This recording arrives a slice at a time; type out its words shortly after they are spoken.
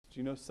Do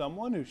you know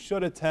someone who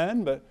should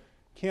attend but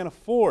can't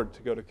afford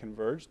to go to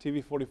Converge?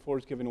 TV44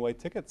 is giving away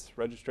tickets.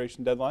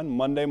 Registration deadline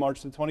Monday,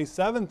 March the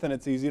 27th, and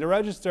it's easy to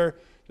register.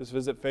 Just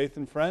visit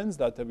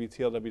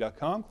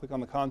faithandfriends.wtlw.com, click on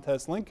the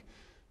contest link,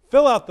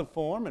 fill out the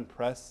form, and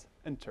press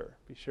enter.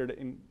 Be sure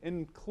to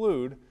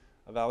include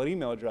a valid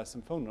email address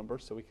and phone number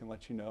so we can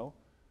let you know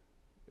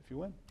if you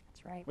win.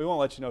 That's right. We won't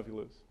let you know if you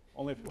lose,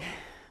 only if you win.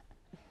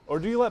 Or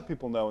do you let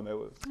people know when they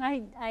lose?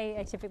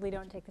 I typically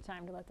don't take the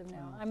time to let them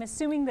know. I'm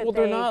assuming that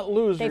they're not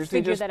losers.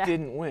 They just that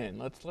didn't win.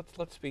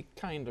 Let's be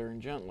kinder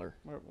and gentler.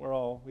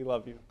 We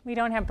love you. We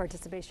don't have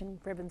participation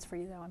ribbons for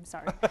you, though. I'm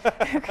sorry.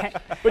 Okay.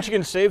 But you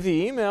can save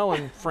the email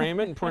and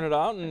frame it and print it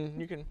out, and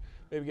you can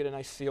maybe get a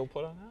nice seal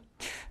put on that.